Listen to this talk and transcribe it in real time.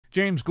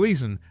James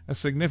Gleason, a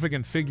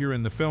significant figure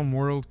in the film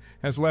world,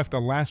 has left a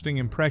lasting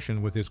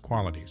impression with his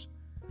qualities.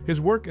 His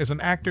work as an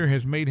actor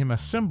has made him a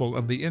symbol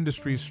of the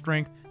industry's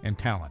strength and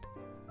talent.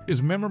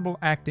 His memorable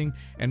acting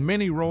and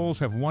many roles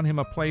have won him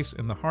a place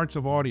in the hearts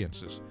of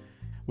audiences.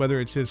 Whether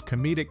it's his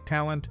comedic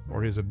talent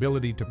or his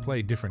ability to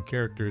play different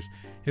characters,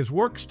 his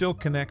work still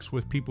connects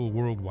with people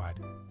worldwide.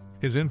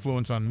 His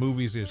influence on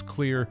movies is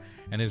clear,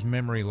 and his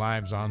memory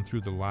lives on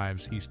through the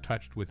lives he's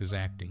touched with his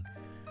acting.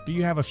 Do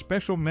you have a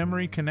special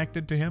memory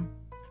connected to him?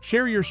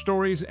 Share your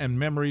stories and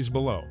memories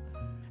below,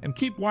 and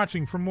keep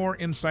watching for more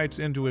insights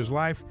into his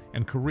life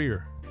and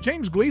career.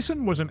 James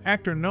Gleason was an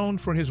actor known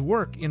for his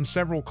work in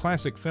several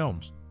classic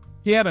films.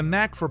 He had a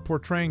knack for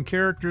portraying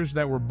characters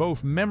that were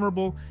both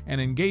memorable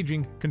and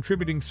engaging,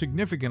 contributing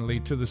significantly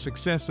to the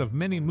success of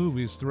many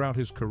movies throughout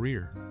his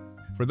career.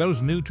 For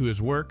those new to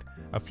his work,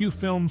 a few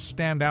films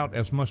stand out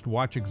as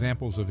must-watch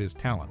examples of his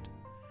talent.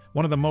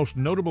 One of the most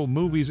notable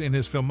movies in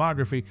his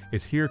filmography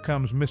is Here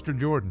Comes Mr.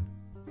 Jordan.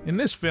 In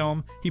this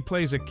film, he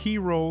plays a key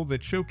role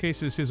that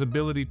showcases his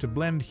ability to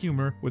blend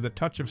humor with a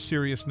touch of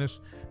seriousness,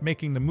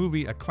 making the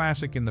movie a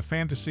classic in the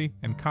fantasy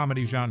and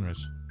comedy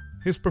genres.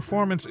 His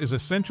performance is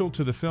essential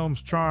to the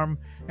film's charm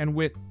and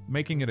wit,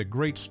 making it a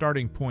great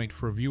starting point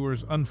for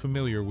viewers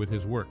unfamiliar with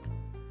his work.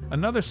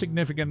 Another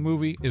significant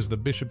movie is The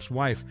Bishop's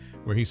Wife,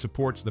 where he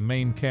supports the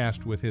main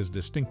cast with his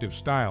distinctive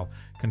style,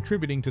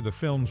 contributing to the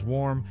film's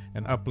warm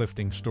and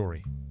uplifting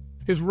story.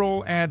 His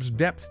role adds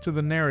depth to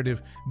the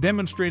narrative,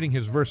 demonstrating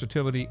his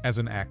versatility as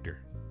an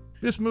actor.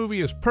 This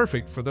movie is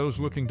perfect for those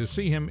looking to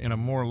see him in a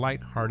more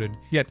light-hearted,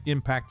 yet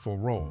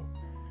impactful role.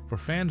 For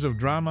fans of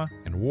drama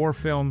and war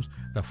films,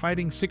 The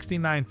Fighting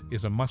 69th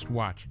is a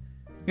must-watch.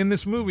 In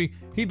this movie,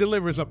 he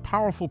delivers a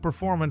powerful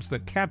performance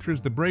that captures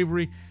the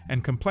bravery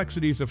and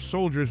complexities of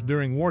soldiers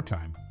during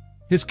wartime.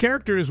 His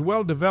character is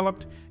well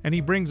developed, and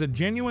he brings a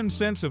genuine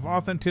sense of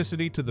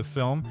authenticity to the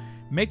film,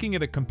 making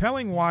it a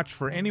compelling watch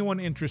for anyone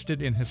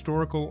interested in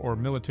historical or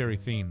military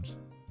themes.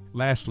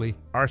 Lastly,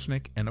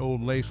 Arsenic and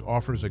Old Lace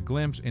offers a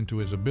glimpse into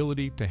his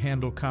ability to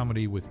handle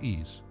comedy with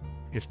ease.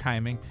 His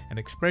timing and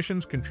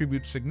expressions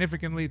contribute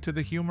significantly to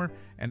the humor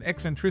and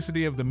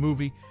eccentricity of the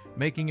movie,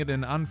 making it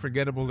an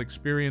unforgettable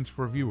experience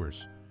for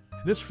viewers.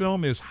 This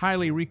film is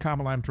highly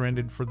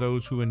recommended for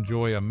those who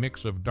enjoy a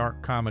mix of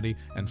dark comedy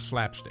and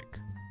slapstick.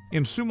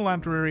 In summa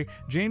lumtare,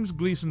 James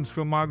Gleason's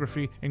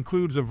filmography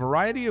includes a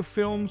variety of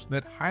films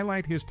that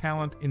highlight his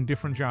talent in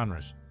different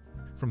genres.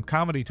 From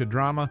comedy to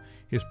drama,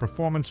 his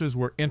performances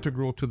were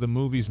integral to the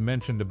movies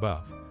mentioned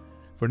above.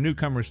 For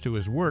newcomers to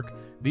his work,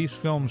 these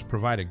films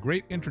provide a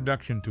great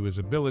introduction to his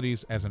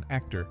abilities as an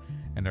actor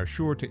and are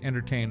sure to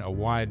entertain a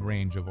wide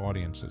range of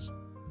audiences.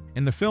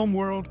 In the film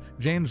world,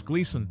 James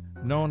Gleason,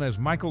 known as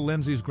Michael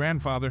Lindsay's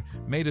grandfather,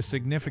 made a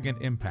significant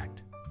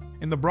impact.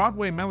 In the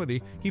Broadway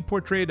Melody, he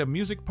portrayed a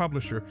music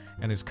publisher,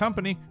 and his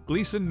company,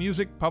 Gleason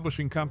Music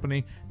Publishing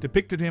Company,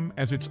 depicted him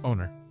as its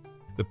owner.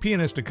 The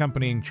pianist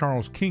accompanying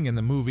Charles King in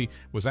the movie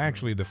was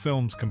actually the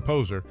film's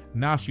composer,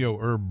 Ignacio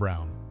Herb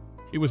Brown.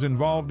 He was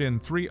involved in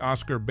 3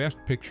 Oscar Best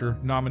Picture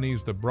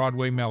nominees: The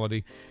Broadway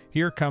Melody,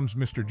 Here Comes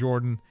Mr.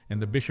 Jordan,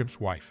 and The Bishop's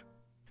Wife.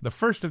 The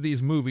first of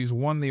these movies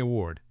won the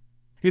award.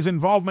 His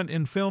involvement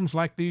in films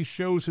like these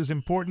shows his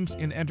importance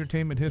in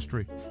entertainment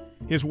history.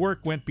 His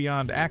work went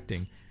beyond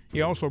acting.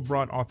 He also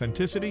brought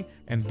authenticity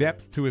and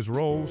depth to his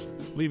roles,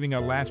 leaving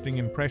a lasting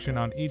impression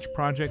on each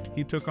project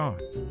he took on.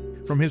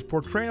 From his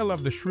portrayal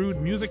of the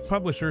shrewd music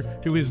publisher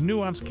to his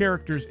nuanced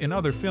characters in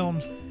other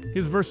films,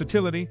 his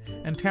versatility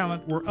and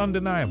talent were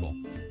undeniable.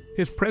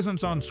 His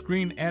presence on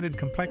screen added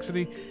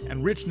complexity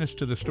and richness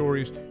to the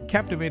stories,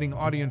 captivating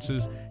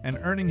audiences and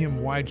earning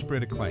him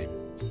widespread acclaim.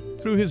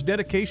 Through his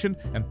dedication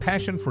and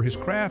passion for his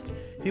craft,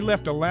 he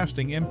left a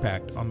lasting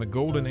impact on the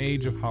golden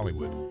age of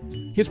Hollywood.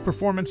 His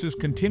performances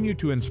continue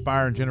to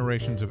inspire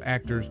generations of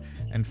actors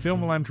and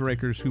film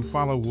lamtarakers who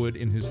follow Wood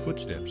in his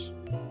footsteps.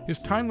 His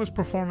timeless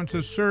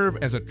performances serve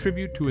as a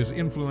tribute to his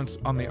influence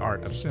on the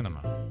art of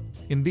cinema.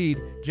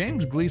 Indeed,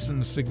 James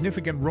Gleason's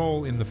significant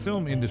role in the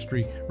film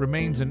industry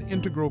remains an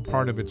integral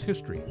part of its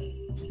history.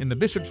 In The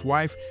Bishop's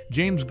Wife,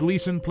 James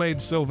Gleason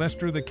played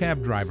Sylvester the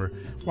cab driver,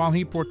 while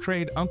he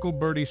portrayed Uncle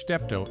Bertie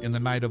Steptoe in The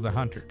Night of the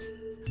Hunter.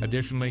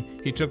 Additionally,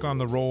 he took on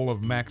the role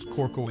of Max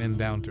Corkle in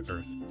Down to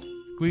Earth.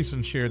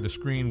 Gleason shared the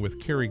screen with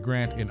Cary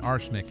Grant in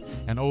Arsenic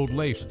and Old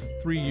Lace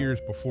 3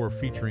 years before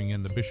featuring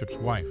in The Bishop's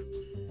Wife.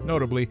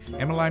 Notably,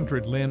 Emeline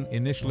Lynn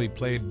initially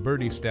played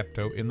Bertie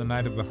Steptoe in The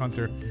Night of the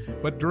Hunter,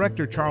 but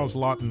director Charles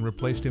Laughton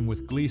replaced him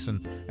with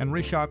Gleason and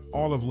reshot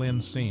all of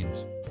Lynn's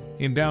scenes.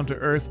 In Down to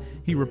Earth,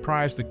 he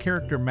reprised the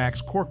character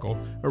Max Corkle,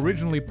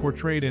 originally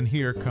portrayed in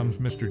Here Comes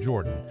Mr.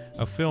 Jordan,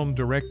 a film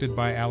directed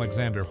by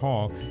Alexander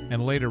Hall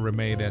and later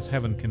remade as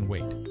Heaven Can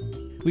Wait.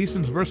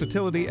 Gleason's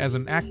versatility as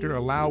an actor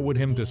allowed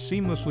him to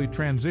seamlessly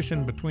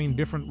transition between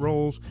different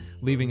roles,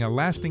 leaving a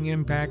lasting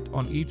impact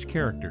on each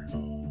character.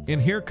 In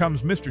Here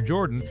Comes Mr.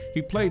 Jordan,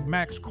 he played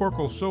Max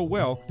Corkle so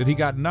well that he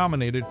got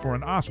nominated for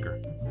an Oscar.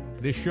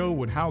 This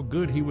showed how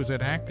good he was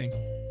at acting.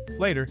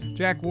 Later,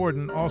 Jack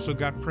Warden also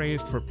got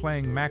praised for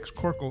playing Max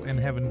Corkle in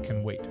Heaven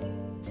Can Wait.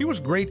 He was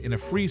great in A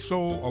Free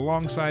Soul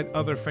alongside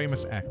other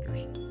famous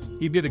actors.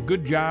 He did a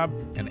good job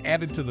and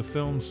added to the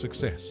film's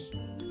success.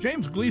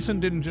 James Gleason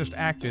didn't just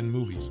act in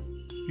movies.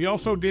 He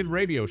also did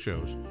radio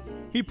shows.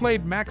 He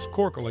played Max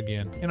Corkle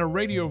again in a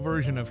radio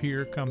version of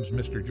Here Comes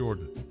Mr.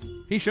 Jordan.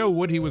 He showed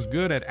what he was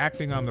good at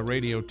acting on the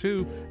radio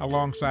too,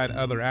 alongside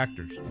other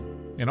actors.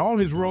 In all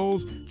his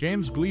roles,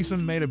 James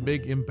Gleason made a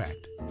big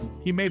impact.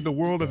 He made the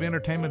world of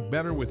entertainment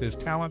better with his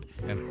talent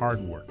and hard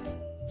work.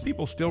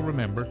 People still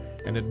remember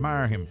and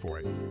admire him for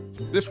it.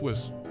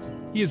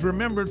 He is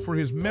remembered for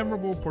his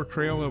memorable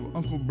portrayal of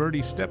Uncle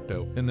Bertie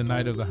Steptoe in The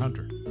Night of the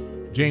Hunter.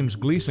 James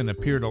Gleason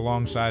appeared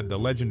alongside the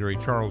legendary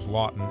Charles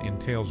Laughton in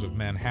Tales of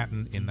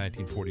Manhattan in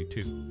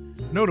 1942.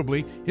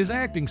 Notably, his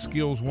acting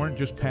skills weren't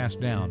just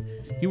passed down.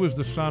 He was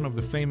the son of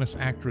the famous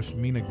actress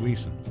Mina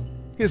Gleason.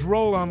 His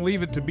role on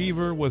Leave It to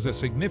Beaver was a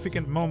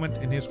significant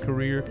moment in his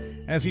career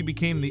as he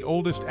became the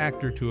oldest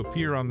actor to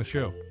appear on the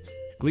show.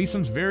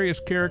 Gleason's various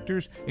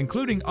characters,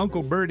 including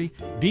Uncle Bertie,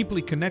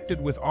 deeply connected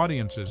with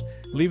audiences,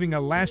 leaving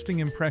a lasting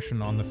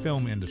impression on the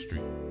film industry.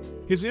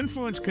 His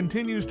influence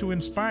continues to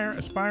inspire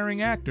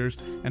aspiring actors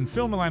and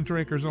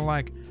filmmakers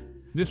alike.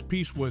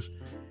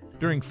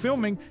 During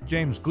filming,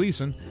 James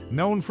Gleason,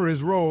 known for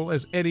his role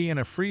as Eddie in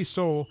A Free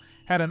Soul,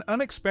 had an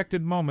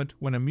unexpected moment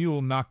when a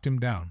mule knocked him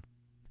down.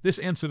 This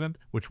incident,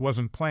 which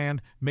wasn't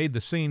planned, made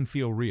the scene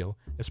feel real,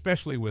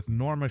 especially with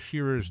Norma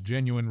Shearer's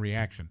genuine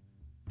reaction.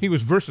 He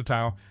was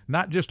versatile,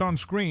 not just on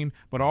screen,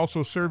 but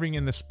also serving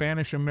in the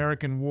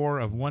Spanish-American War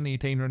of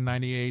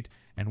 1898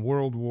 and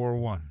World War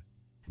I.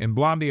 In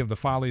Blondie of the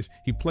Follies,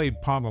 he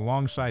played Pom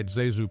alongside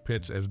Zazu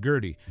Pitts as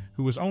Gertie,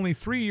 who was only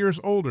 3 years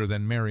older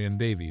than Marion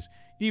Davies,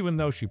 even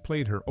though she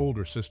played her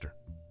older sister.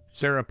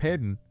 Sarah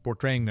Pedden,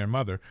 portraying their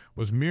mother,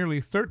 was merely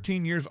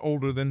 13 years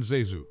older than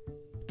Zazu.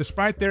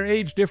 Despite their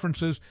age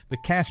differences, the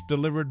cast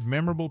delivered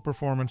memorable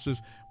performances,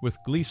 with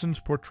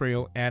Gleason's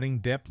portrayal adding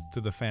depth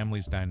to the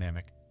family's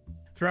dynamic.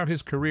 Throughout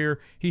his career,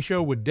 he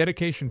showed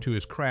dedication to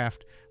his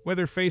craft,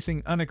 whether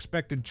facing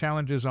unexpected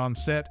challenges on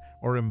set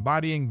or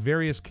embodying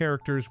various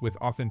characters with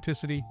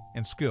authenticity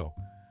and skill.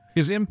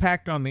 His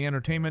impact on the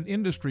entertainment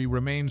industry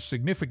remains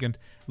significant,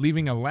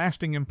 leaving a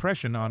lasting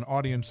impression on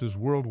audiences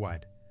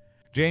worldwide.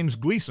 James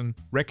Gleason,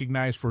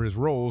 recognized for his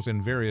roles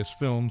in various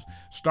films,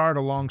 starred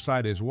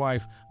alongside his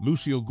wife,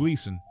 Lucille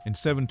Gleason, in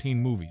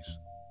 17 movies.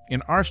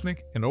 In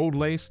Arsenic and Old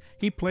Lace,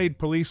 he played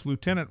Police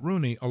Lieutenant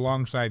Rooney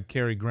alongside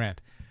Cary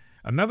Grant.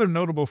 Another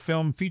notable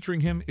film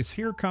featuring him is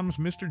Here Comes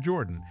Mr.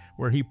 Jordan,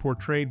 where he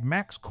portrayed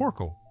Max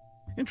Corkle.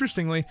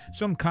 Interestingly,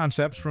 some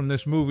concepts from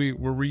this movie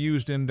were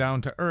reused in Down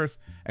to Earth,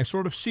 a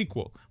sort of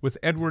sequel, with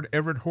Edward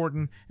Everett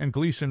Horton and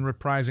Gleason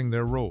reprising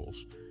their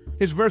roles.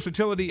 His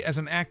versatility as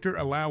an actor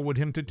allowed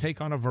him to take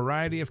on a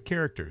variety of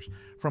characters,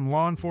 from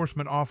law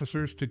enforcement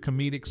officers to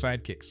comedic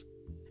sidekicks.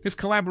 His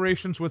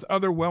collaborations with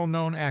other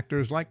well-known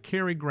actors like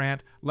Cary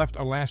Grant left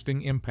a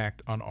lasting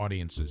impact on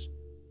audiences.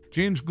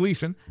 James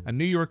Gleason, a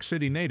New York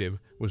City native,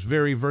 was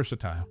very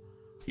versatile.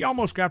 He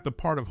almost got the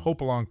part of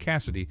Hopalong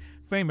Cassidy,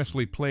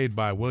 famously played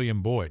by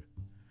William Boyd.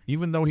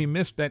 Even though he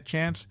missed that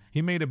chance,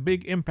 he made a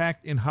big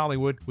impact in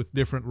Hollywood with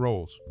different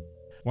roles.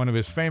 One of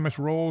his famous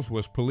roles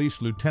was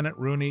Police Lieutenant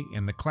Rooney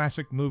in the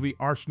classic movie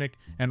Arsenic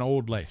and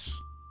Old Lace.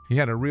 He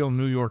had a real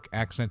New York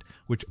accent,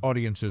 which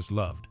audiences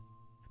loved.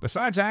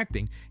 Besides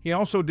acting, he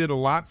also did a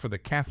lot for the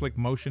Catholic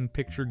Motion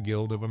Picture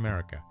Guild of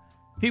America.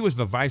 He was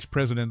the vice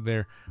president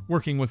there,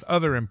 working with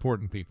other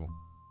important people.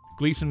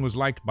 Gleason was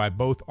liked by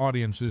both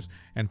audiences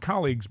and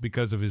colleagues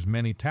because of his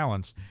many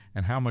talents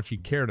and how much he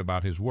cared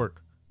about his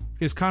work.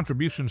 His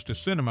contributions to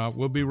cinema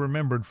will be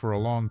remembered for a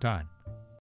long time.